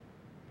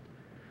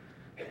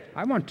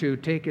I want to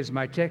take as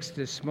my text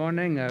this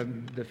morning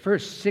the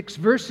first 6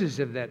 verses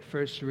of that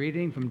first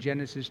reading from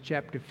Genesis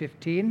chapter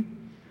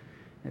 15.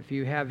 If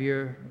you have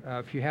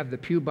the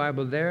Pew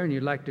Bible there and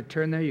you'd like to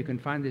turn there, you can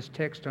find this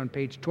text on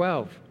page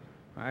 12,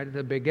 right at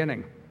the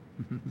beginning.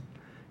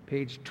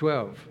 Page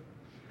 12.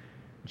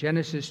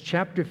 Genesis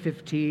chapter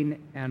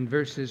 15 and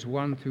verses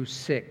 1 through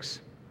 6,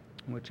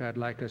 which I'd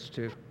like us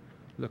to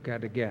look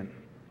at again.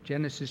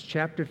 Genesis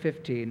chapter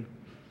 15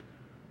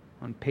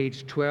 on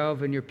page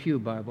 12 in your Pew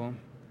Bible,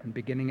 and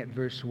beginning at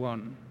verse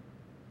 1.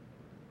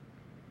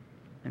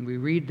 And we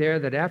read there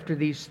that after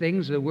these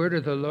things the word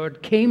of the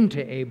Lord came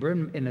to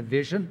Abram in a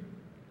vision.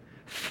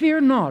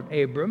 Fear not,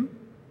 Abram.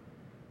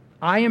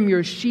 I am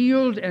your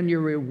shield, and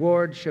your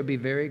reward shall be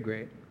very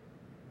great.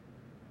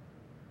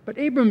 But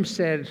Abram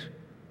said,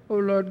 O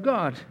Lord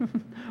God,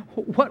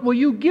 what will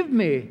you give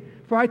me?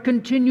 For I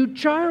continue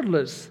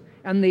childless,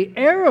 and the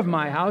heir of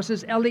my house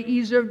is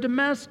Eliezer of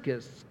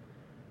Damascus.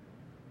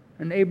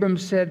 And Abram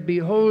said,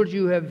 Behold,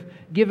 you have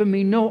given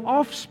me no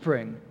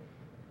offspring,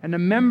 and a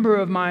member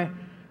of my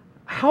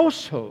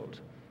household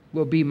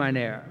will be mine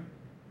heir.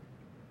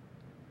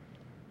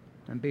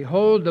 And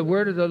behold, the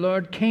word of the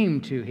Lord came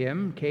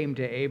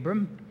to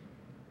Abram,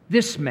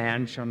 This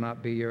man shall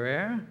not be your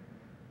heir.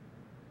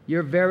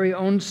 Your very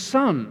own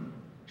son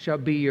shall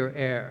be your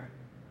heir.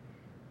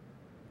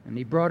 And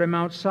he brought him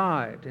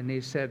outside, and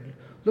he said,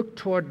 Look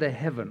toward the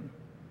heaven,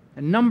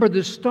 and number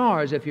the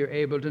stars if you're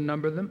able to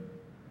number them.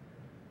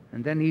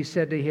 And then he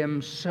said to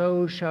him,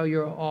 So shall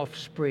your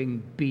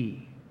offspring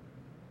be.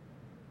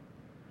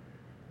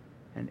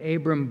 And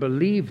Abram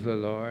believed the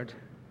Lord,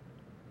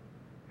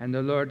 and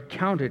the Lord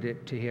counted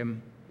it to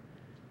him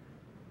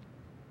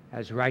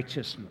as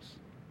righteousness.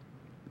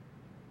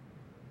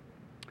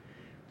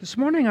 This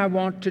morning I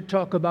want to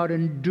talk about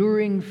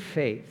enduring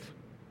faith.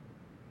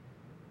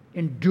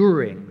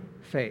 Enduring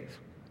faith.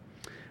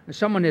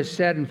 Someone has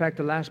said, in fact,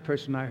 the last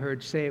person I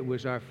heard say it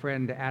was our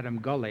friend Adam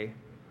Gully,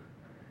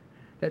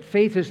 that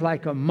faith is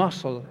like a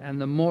muscle, and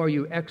the more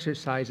you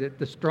exercise it,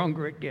 the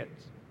stronger it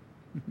gets.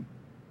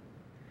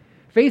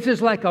 Faith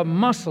is like a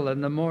muscle,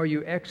 and the more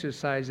you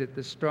exercise it,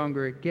 the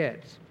stronger it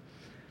gets.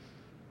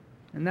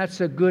 And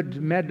that's a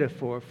good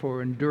metaphor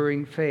for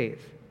enduring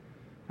faith.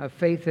 A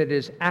faith that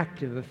is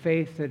active, a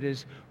faith that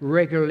is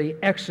regularly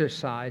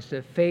exercised,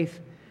 a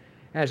faith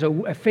as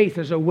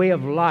a way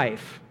of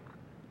life.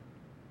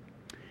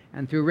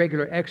 And through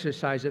regular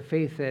exercise, a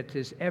faith that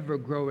is ever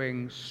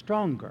growing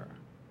stronger.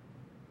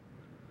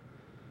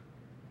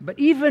 But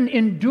even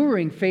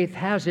enduring faith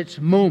has its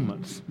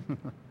moments.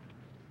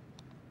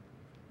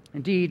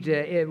 Indeed,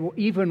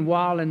 even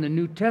while in the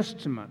New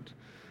Testament,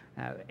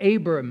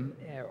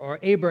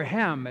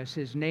 Abraham, as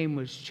his name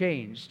was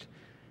changed,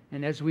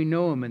 and as we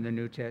know him in the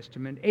New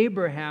Testament,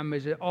 Abraham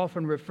is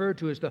often referred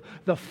to as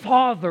the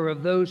father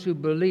of those who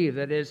believe,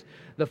 that is,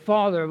 the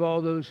father of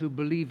all those who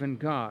believe in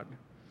God.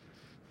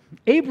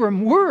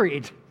 Abram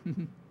worried.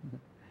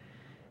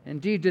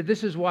 Indeed,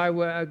 this is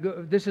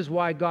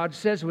why God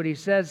says what he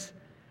says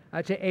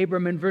to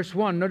Abram in verse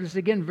 1. Notice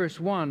again verse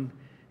 1.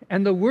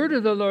 And the word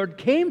of the Lord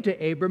came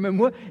to Abram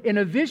in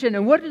a vision.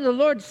 And what did the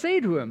Lord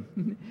say to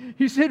him?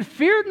 He said,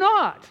 Fear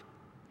not.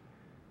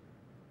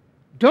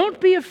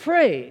 Don't be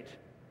afraid.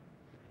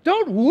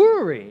 Don't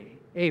worry,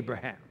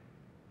 Abraham.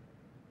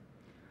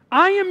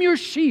 I am your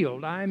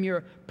shield. I am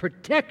your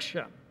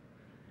protection.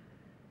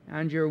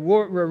 And your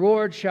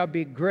reward shall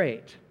be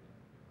great.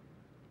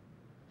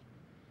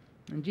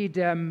 Indeed,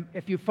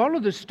 if you follow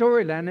the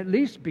storyline, at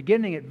least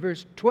beginning at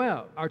verse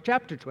 12, or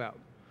chapter 12,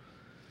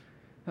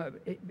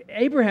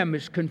 Abraham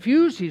is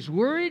confused, he's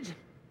worried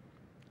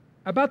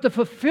about the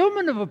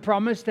fulfillment of a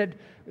promise that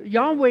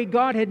Yahweh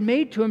God had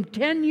made to him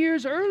 10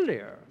 years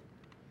earlier.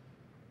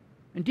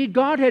 Indeed,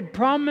 God had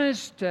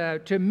promised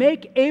to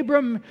make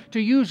Abram,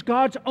 to use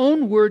God's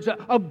own words,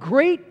 a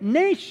great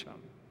nation.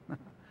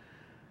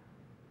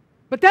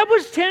 But that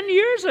was 10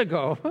 years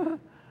ago,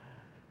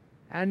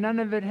 and none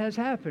of it has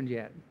happened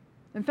yet.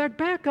 In fact,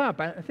 back up,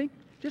 I think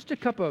just a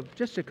couple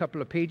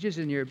of pages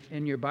in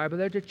your Bible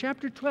there to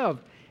chapter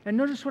 12, and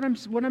notice what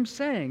I'm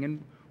saying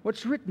and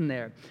what's written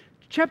there.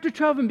 Chapter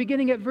 12 and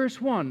beginning at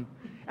verse 1.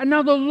 And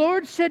now the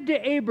Lord said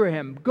to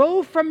Abraham,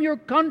 Go from your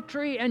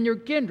country and your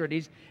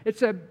kindred.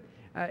 It's an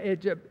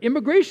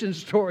immigration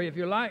story, if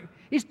you like.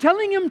 He's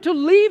telling him to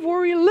leave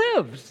where he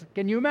lives.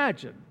 Can you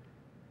imagine?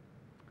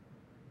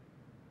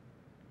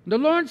 The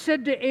Lord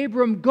said to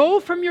Abram, Go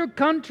from your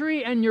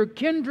country and your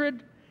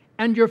kindred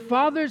and your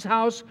father's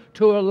house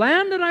to a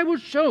land that I will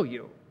show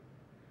you.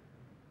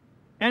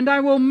 And I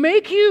will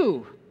make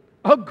you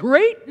a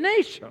great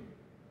nation.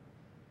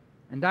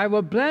 And I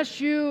will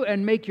bless you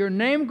and make your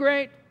name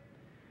great,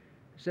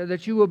 so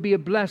that you will be a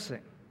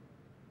blessing.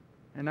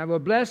 And I will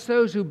bless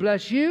those who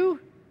bless you,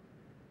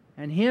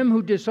 and him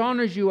who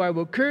dishonors you I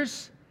will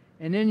curse,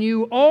 and in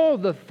you all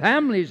the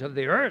families of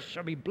the earth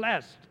shall be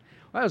blessed.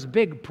 Well, that's a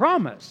big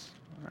promise.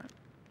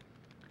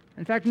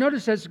 In fact,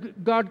 notice as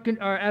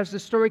the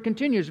story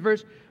continues,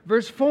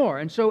 verse 4.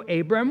 And so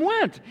Abram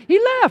went. He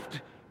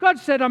left. God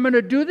said, I'm going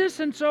to do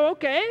this, and so,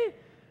 okay.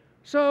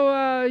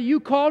 So you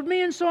called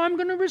me, and so I'm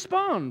going to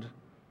respond.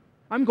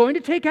 I'm going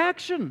to take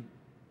action.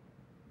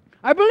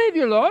 I believe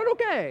you, Lord.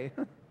 Okay.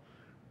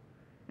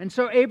 And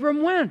so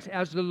Abram went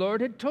as the Lord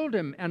had told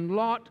him, and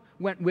Lot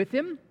went with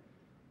him.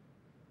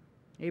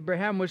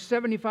 Abraham was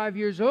 75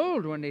 years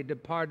old when they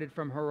departed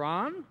from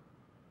Haran,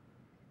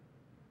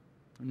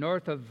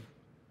 north of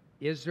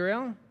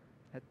Israel.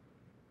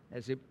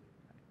 I'm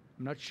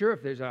not sure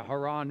if there's a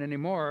Haran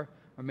anymore,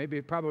 or maybe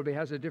it probably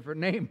has a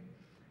different name.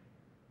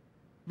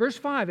 Verse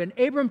 5, and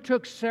Abram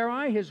took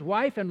Sarai, his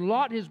wife, and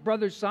Lot, his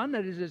brother's son,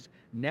 that is his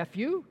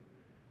nephew,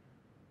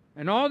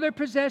 and all their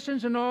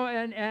possessions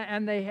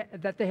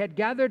that they had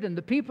gathered, and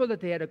the people that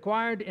they had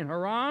acquired in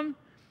Haran,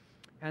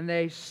 and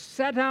they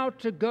set out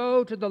to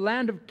go to the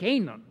land of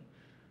Canaan,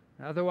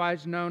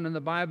 otherwise known in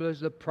the Bible as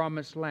the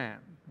Promised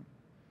Land.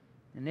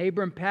 And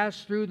Abram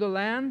passed through the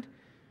land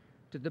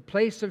to the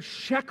place of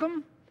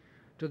Shechem,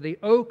 to the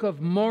oak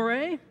of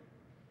Moreh,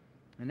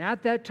 and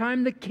at that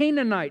time the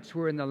Canaanites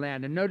were in the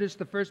land. And notice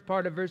the first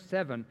part of verse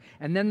 7.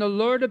 And then the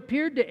Lord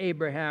appeared to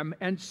Abraham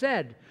and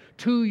said,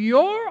 to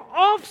your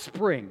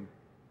offspring,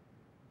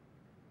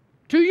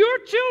 to your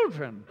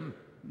children,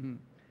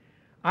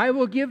 I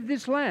will give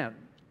this land.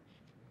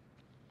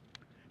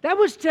 That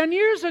was 10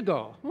 years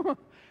ago,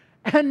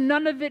 and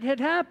none of it had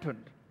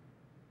happened.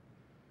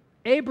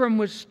 Abram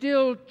was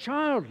still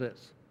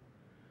childless.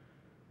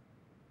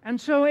 And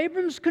so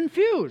Abram's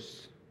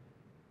confused.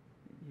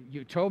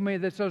 You told me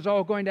this was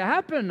all going to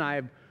happen.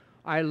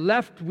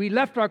 We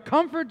left our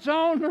comfort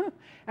zone,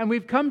 and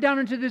we've come down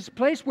into this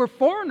place. We're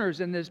foreigners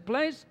in this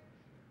place.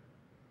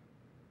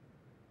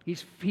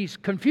 He's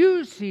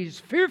confused. He's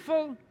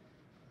fearful.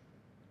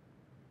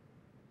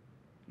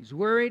 He's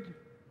worried.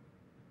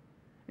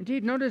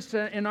 Indeed, notice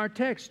in our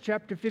text,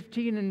 chapter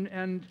 15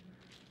 and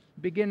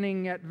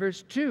beginning at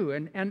verse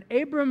 2, and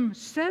Abram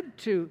said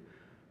to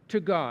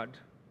God,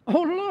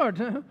 "Oh Lord,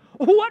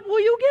 what will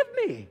you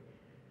give me?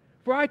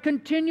 For I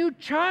continue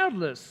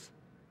childless,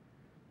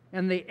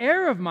 and the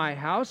heir of my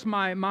house,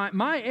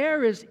 my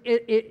heir is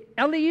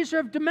Eliezer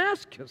of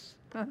Damascus."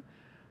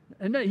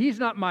 And he's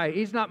not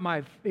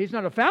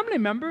a family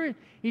member.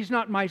 He's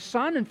not my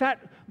son. In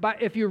fact,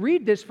 if you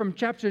read this from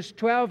chapters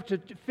 12 to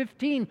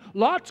 15,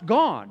 Lot's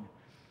gone.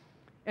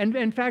 And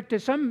in fact,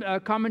 some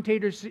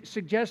commentators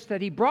suggest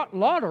that he brought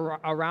Lot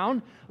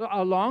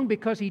along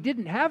because he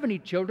didn't have any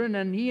children,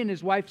 and he and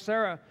his wife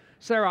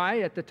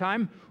Sarai at the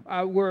time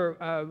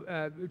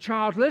were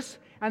childless,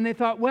 and they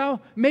thought,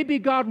 well, maybe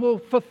God will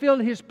fulfill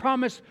his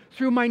promise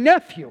through my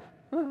nephew.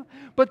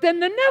 But then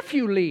the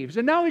nephew leaves,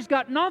 and now he's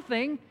got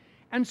nothing,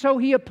 and so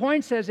he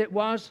appoints, as it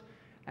was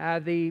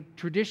the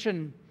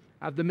tradition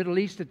of the Middle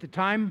East at the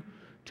time,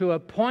 to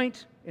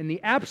appoint, in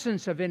the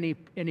absence of any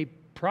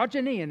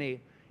progeny,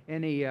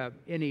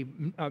 any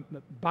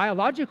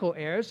biological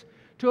heirs,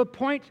 to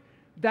appoint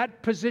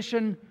that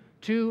position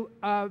to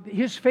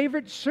his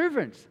favorite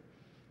servants.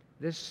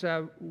 This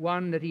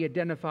one that he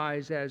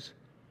identifies as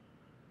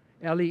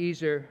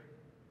Eliezer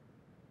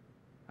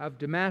of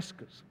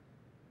Damascus.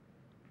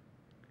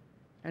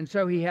 And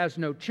so he has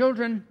no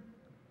children,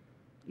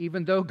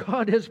 even though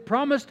God has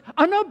promised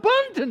an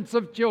abundance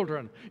of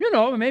children.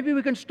 Maybe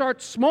we can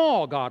start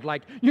small, God,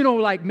 like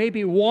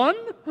maybe one.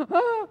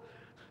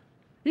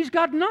 He's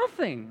got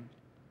nothing.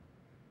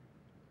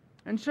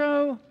 And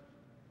so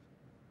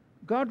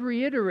God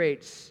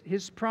reiterates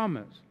his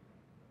promise.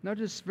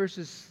 Notice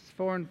verses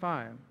 4 and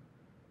 5.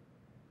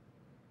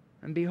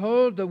 And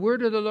behold, the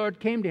word of the Lord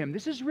came to him.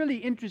 This is really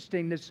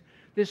interesting, this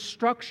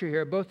structure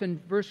here, both in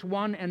verse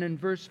 1 and in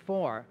verse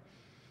 4.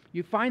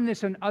 You find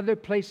this in other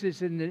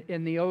places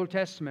in the Old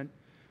Testament,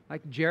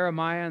 like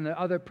Jeremiah and the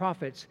other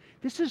prophets.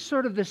 This is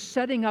sort of the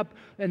setting up,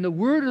 and the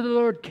word of the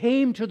Lord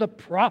came to the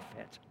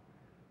prophet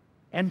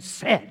and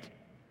said.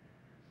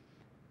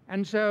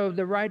 And so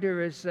the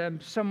writer is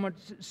somewhat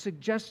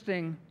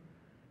suggesting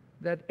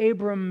that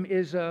Abram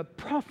is a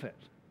prophet.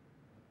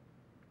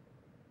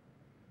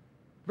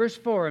 Verse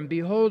 4, and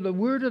behold, the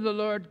word of the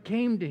Lord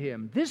came to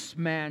him. This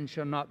man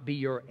shall not be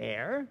your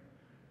heir.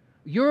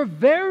 Your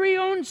very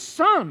own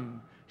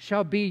son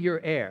shall be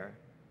your heir.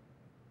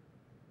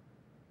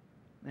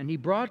 And he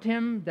brought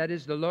him, that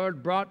is, the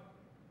Lord brought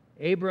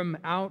Abram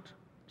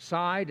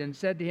outside and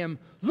said to him,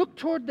 look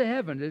toward the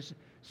heaven. This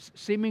is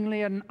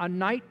seemingly a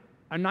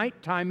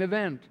nighttime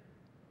event.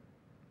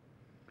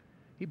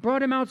 He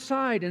brought him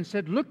outside and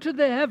said, look to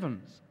the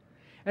heavens.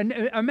 And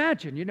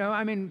imagine,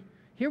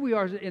 here we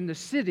are in the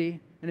city,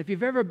 and if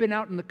you've ever been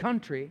out in the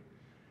country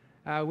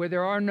where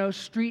there are no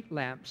street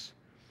lamps,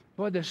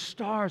 boy, the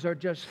stars are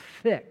just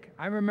thick.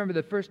 I remember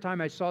the first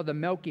time I saw the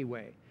Milky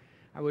Way.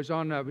 I was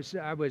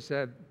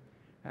a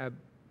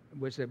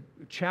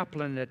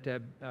chaplain at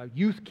a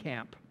youth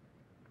camp.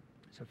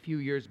 It's a few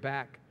years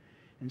back.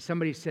 And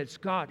somebody said,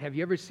 Scott, have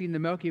you ever seen the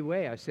Milky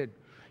Way? I said,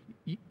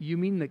 you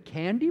mean the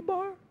candy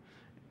bar?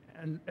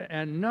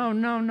 And no,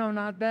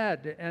 not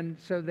that. And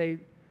so they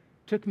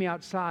took me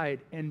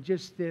outside, and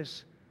just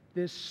this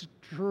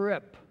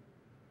strip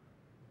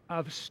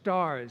of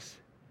stars,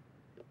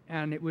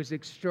 and it was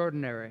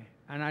extraordinary.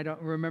 And I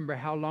don't remember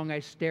how long I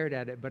stared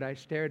at it, but I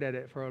stared at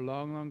it for a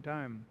long, long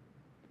time.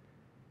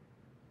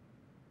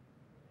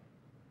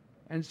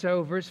 And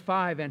so, verse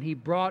 5, and he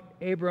brought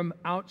Abram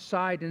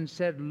outside and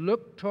said,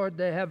 look toward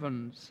the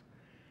heavens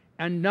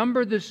and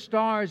number the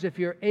stars if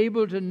you're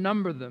able to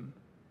number them.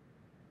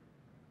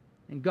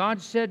 And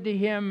God said to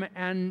him,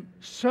 and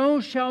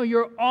so shall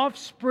your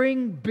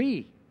offspring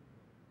be.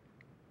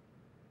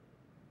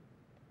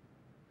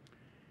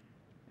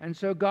 And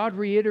so God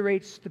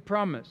reiterates the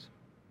promise.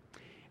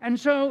 And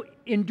so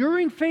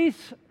enduring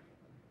faith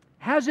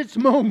has its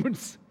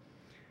moments.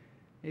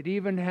 It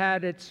even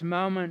had its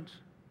moment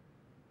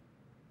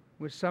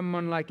with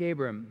someone like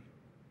Abram.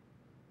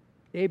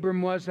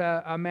 Abram was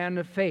a man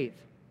of faith,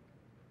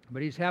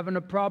 but he's having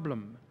a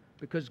problem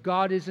because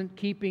God isn't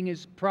keeping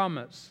his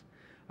promise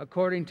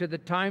according to the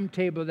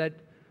timetable that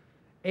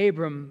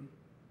Abram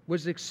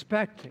was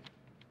expecting.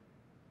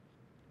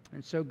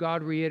 And so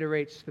God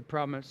reiterates the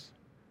promise.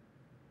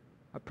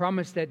 A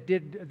promise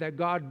that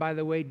God, by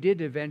the way,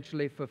 did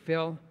eventually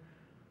fulfill,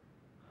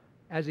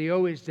 as he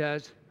always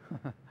does,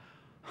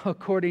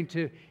 according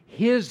to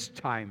his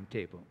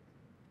timetable.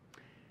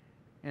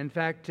 In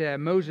fact,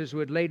 Moses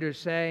would later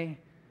say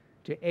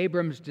to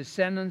Abram's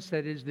descendants,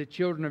 that is the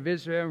children of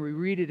Israel, and we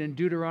read it in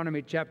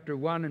Deuteronomy chapter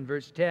 1 and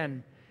verse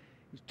 10,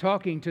 he's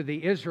talking to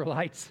the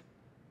Israelites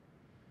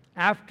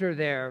after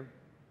their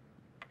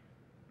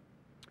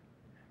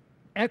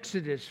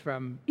exodus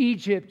from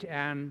Egypt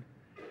and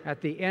at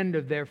the end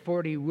of their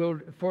 40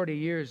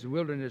 years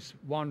wilderness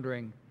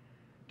wandering.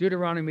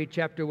 Deuteronomy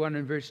chapter 1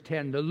 and verse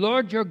 10, the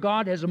Lord your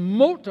God has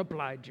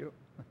multiplied you.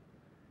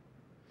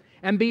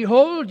 And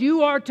behold,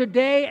 you are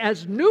today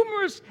as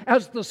numerous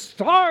as the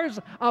stars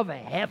of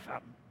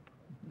heaven.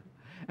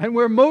 And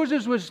where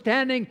Moses was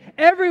standing,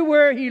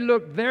 everywhere he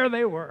looked, there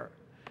they were.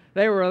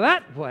 They were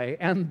that way,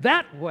 and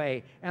that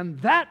way, and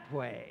that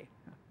way.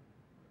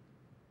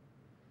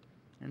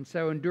 And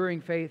so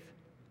enduring faith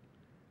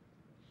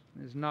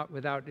is not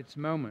without its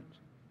moment.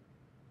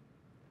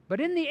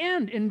 But in the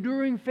end,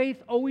 enduring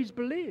faith always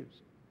believes.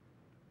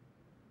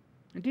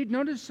 Indeed,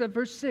 notice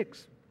verse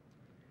 6.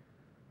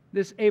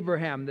 This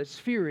Abraham that's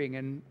fearing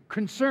and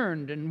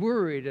concerned and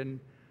worried and,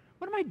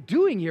 what am I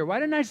doing here?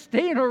 Why didn't I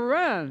stay in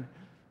Haran?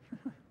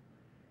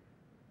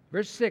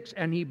 Verse 6,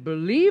 and he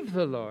believed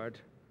the Lord,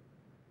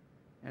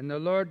 and the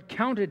Lord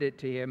counted it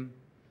to him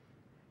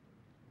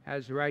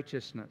as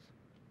righteousness.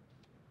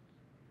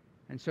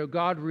 And so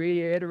God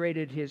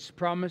reiterated his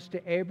promise to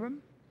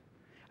Abram.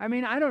 I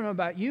mean, I don't know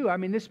about you. I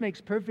mean, this makes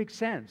perfect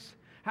sense.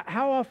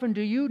 How often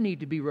do you need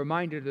to be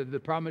reminded of the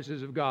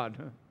promises of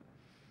God?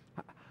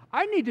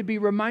 I need to be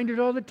reminded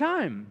all the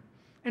time.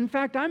 In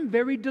fact, I'm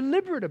very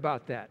deliberate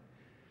about that.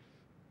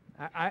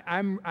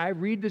 I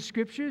read the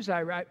scriptures.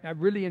 I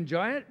really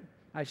enjoy it.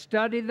 I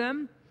study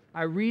them.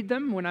 I read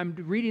them. When I'm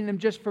reading them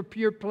just for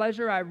pure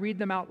pleasure, I read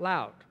them out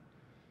loud.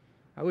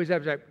 I always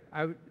have,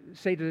 I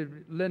say to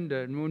Linda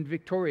and when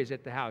Victoria's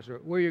at the house,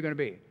 where are you going to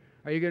be?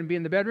 Are you going to be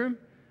in the bedroom?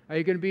 Are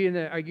you going to be in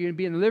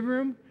the living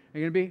room? Are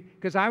you going to be?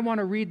 Because I want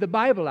to read the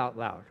Bible out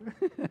loud.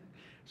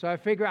 So I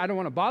figure I don't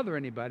want to bother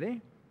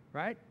anybody,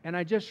 right? And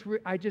I just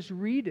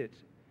read it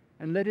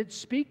and let it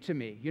speak to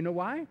me. You know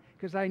why?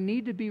 Because I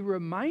need to be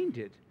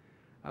reminded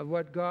of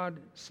what God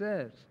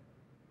says.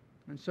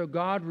 And so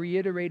God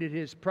reiterated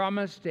his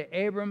promise to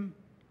Abram,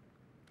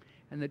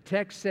 and the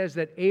text says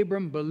that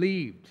Abram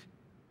believed.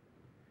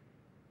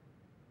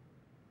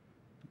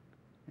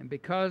 And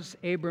because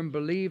Abram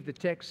believed, the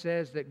text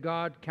says that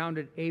God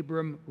counted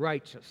Abram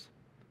righteous,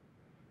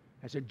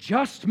 as a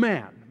just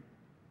man,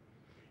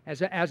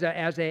 as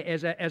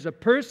a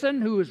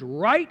person who is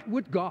right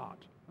with God.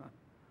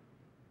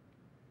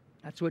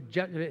 That's what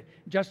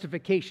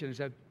justification is,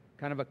 a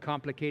kind of a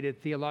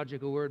complicated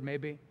theological word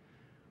maybe,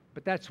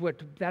 but that's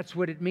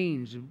what it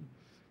means.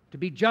 To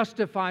be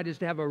justified is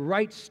to have a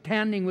right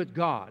standing with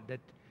God,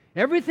 that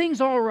everything's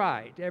all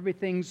right,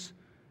 everything's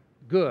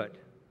good.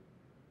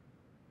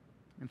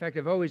 In fact,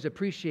 I've always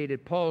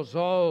appreciated Paul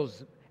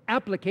Zoll's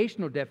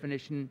applicational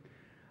definition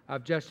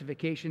of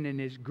justification in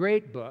his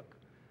great book,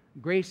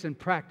 Grace and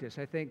Practice.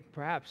 I think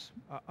perhaps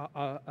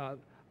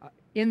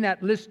in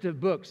that list of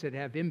books that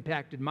have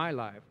impacted my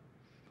life,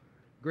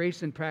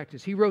 Grace and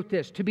Practice, he wrote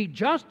this: to be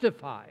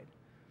justified,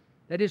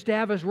 that is to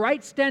have a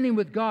right standing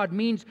with God,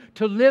 means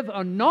to live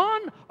a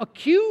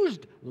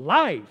non-accused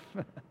life.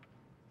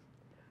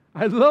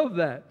 I love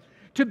that.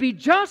 To be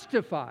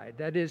justified,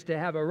 that is to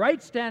have a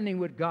right standing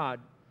with God,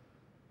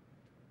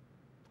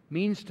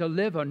 means to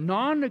live a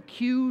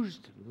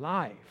non-accused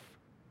life.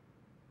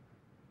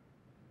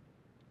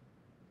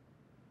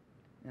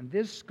 And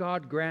this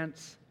God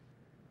grants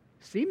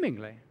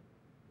seemingly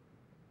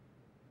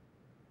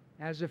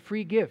as a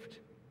free gift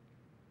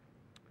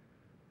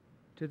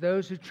to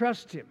those who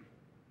trust him.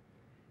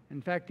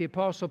 In fact, the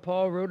Apostle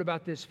Paul wrote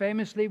about this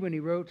famously when he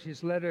wrote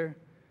his letter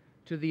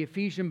to the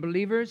Ephesian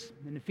believers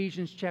in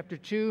Ephesians chapter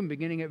 2 and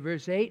beginning at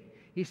verse 8.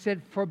 He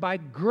said, for by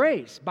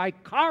grace, by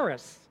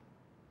charis,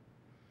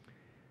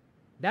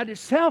 that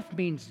itself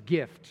means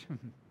gift.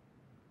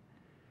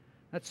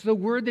 That's the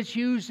word that's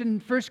used in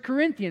 1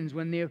 Corinthians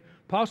when the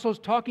Apostle's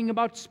talking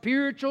about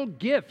spiritual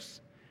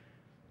gifts,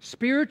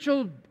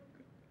 spiritual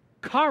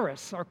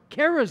charis or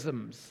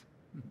charisms.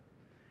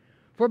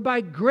 For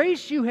by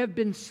grace you have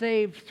been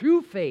saved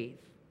through faith,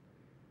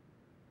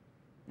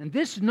 and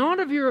this not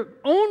of your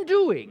own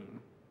doing.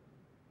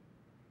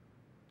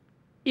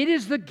 It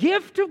is the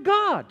gift of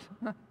God.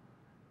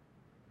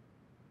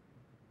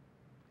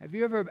 Have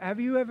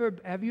you ever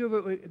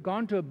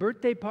gone to a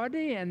birthday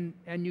party and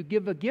you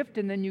give a gift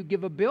and then you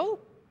give a bill?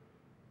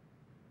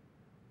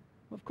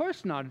 Of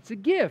course not. It's a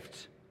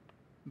gift.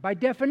 By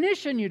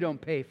definition, you don't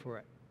pay for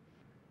it.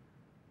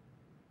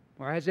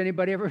 Or has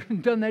anybody ever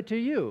done that to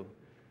you?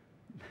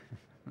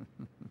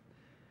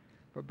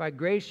 For by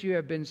grace you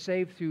have been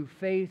saved through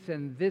faith,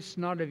 and this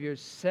not of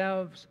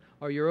yourselves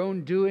or your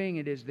own doing.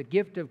 It is the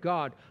gift of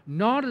God,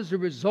 not as a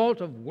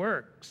result of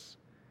works,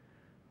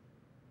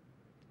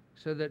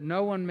 so that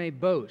no one may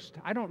boast.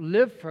 I don't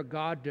live for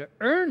God to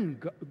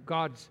earn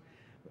God's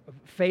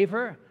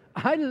favor.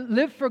 I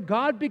live for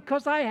God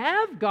because I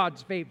have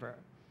God's favor.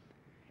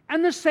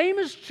 And the same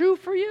is true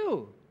for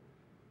you.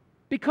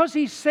 Because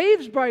He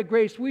saves by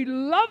grace, we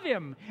love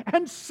Him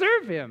and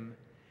serve Him.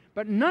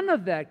 But none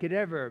of that could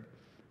ever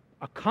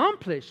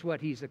accomplish what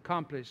He's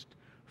accomplished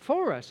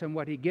for us and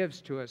what He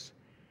gives to us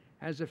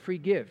as a free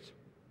gift.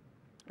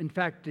 In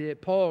fact,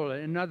 Paul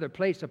in another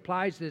place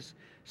applies this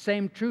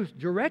same truth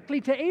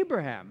directly to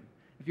Abraham.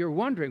 If you're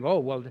wondering, oh,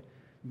 well,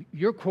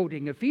 you're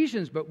quoting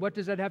Ephesians, but what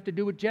does that have to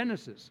do with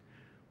Genesis?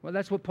 Well,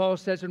 that's what Paul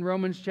says in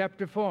Romans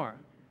chapter 4.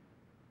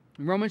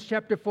 In Romans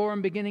chapter 4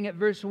 and beginning at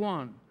verse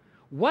 1.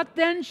 What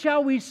then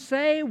shall we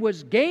say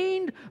was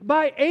gained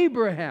by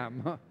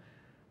Abraham,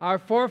 our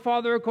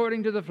forefather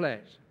according to the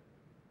flesh?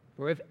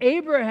 For if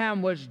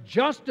Abraham was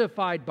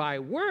justified by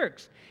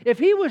works, if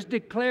he was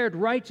declared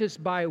righteous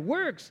by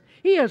works,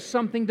 he has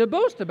something to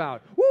boast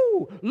about.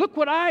 Woo, look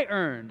what I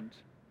earned.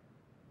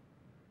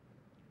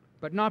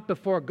 But not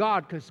before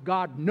God, because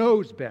God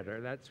knows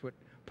better. That's what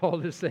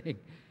Paul is saying.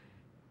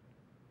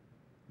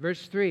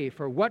 Verse 3,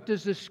 for what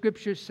does the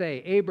Scripture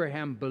say?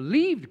 Abraham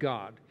believed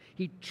God.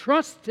 He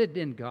trusted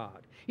in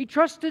God. He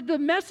trusted the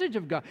message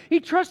of God. He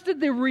trusted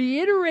the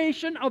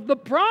reiteration of the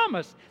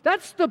promise.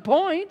 That's the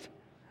point.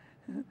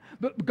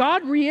 But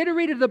God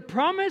reiterated the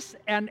promise,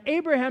 and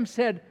Abraham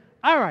said,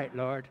 all right,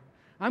 Lord,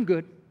 I'm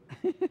good.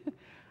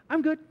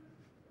 I'm good.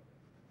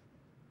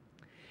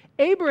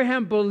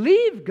 Abraham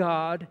believed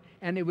God,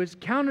 and it was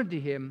counted to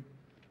him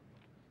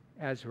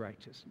as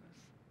righteousness.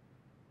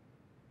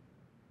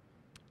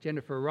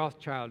 Jennifer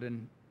Rothschild,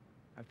 in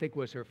I think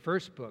was her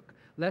first book,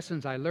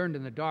 Lessons I Learned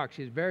in the Dark.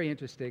 She's a very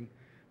interesting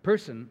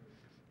person.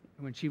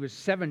 When she was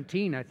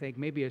 17, I think,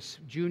 maybe a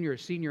junior or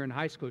senior in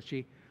high school,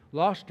 she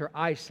lost her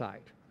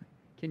eyesight.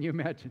 Can you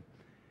imagine?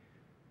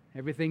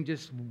 Everything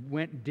just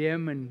went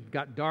dim and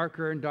got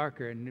darker and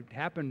darker, and it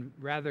happened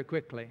rather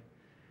quickly.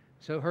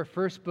 So her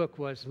first book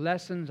was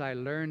Lessons I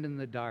Learned in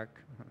the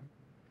Dark.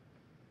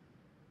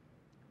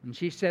 And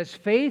she says,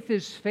 faith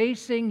is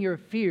facing your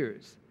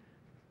fears.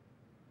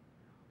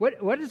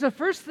 What is the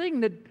first thing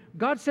that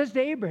God says to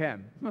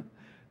Abraham?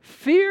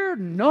 Fear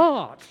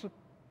not.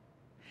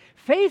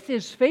 Faith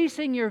is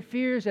facing your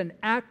fears and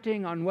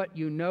acting on what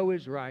you know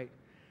is right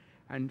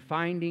and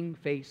finding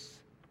faith's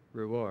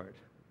reward.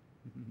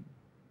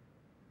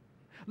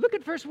 Look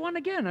at verse 1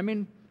 again. I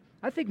mean,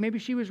 I think maybe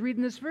she was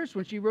reading this verse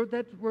when she wrote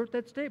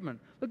that statement.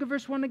 Look at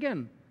verse 1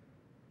 again.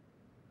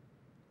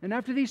 And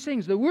after these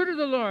things, the word of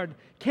the Lord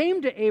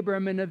came to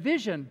Abram in a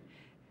vision.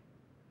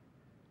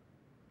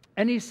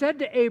 And he said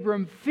to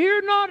Abram,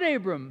 fear not,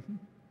 Abram.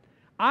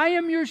 I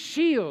am your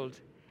shield,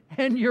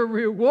 and your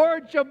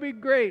reward shall be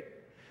great.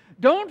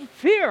 Don't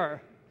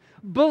fear.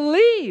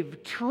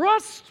 Believe.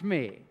 Trust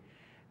me.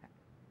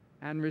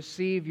 And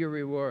receive your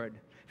reward.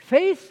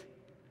 Faith,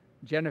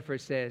 Jennifer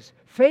says,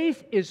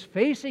 faith is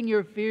facing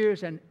your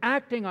fears and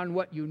acting on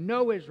what you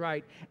know is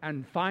right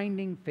and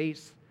finding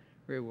faith's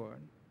reward.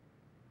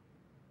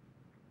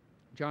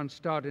 John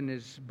Stott, in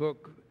his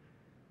book,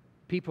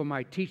 People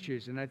My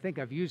Teachers, and I think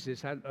I've used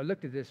this. I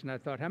looked at this and I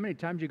thought, how many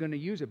times are you going to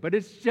use it? But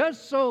it's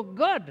just so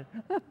good.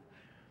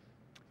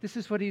 This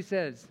is what he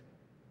says.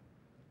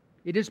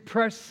 It is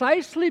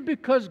precisely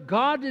because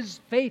God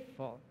is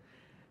faithful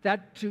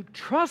that to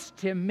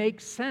trust Him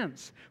makes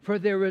sense, for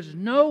there is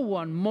no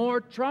one more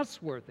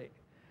trustworthy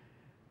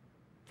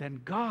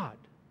than God.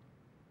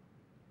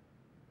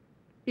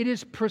 It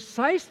is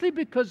precisely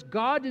because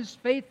God is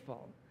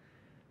faithful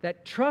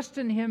that trust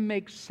in Him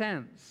makes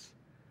sense,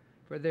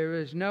 for there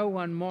is no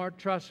one more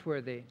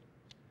trustworthy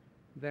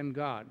than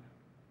God.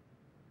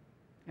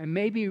 And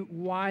maybe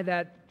why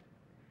that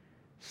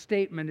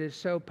statement is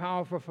so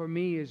powerful for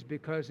me is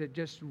because it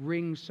just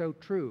rings so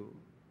true.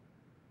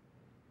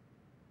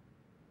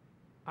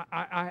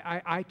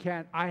 I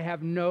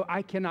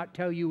cannot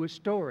tell you a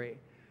story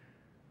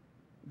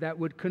that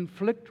would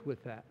conflict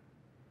with that.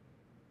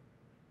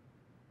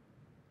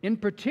 In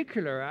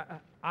particular,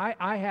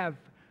 I have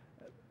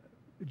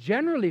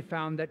generally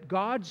found that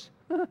God's,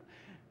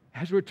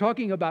 as we're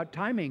talking about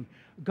timing,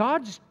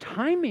 God's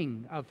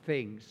timing of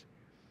things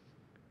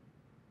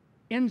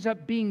ends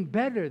up being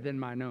better than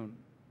mine own.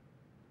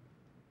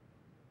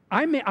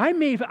 I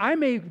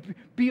may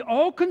be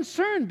all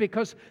concerned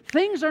because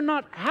things are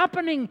not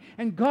happening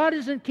and God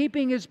isn't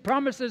keeping His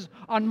promises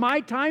on my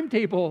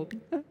timetable.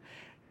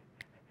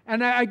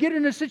 And I get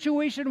in a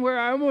situation where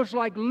I almost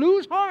like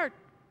lose heart,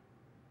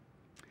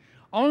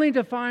 only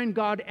to find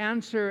God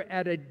answer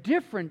at a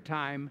different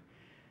time.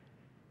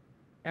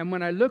 And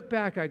when I look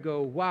back, I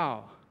go,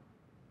 wow,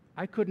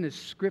 I couldn't have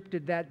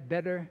scripted that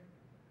better.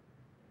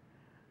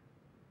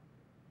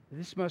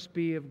 This must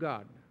be of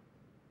God.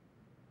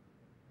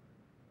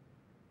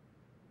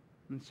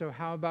 And so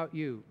how about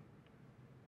you?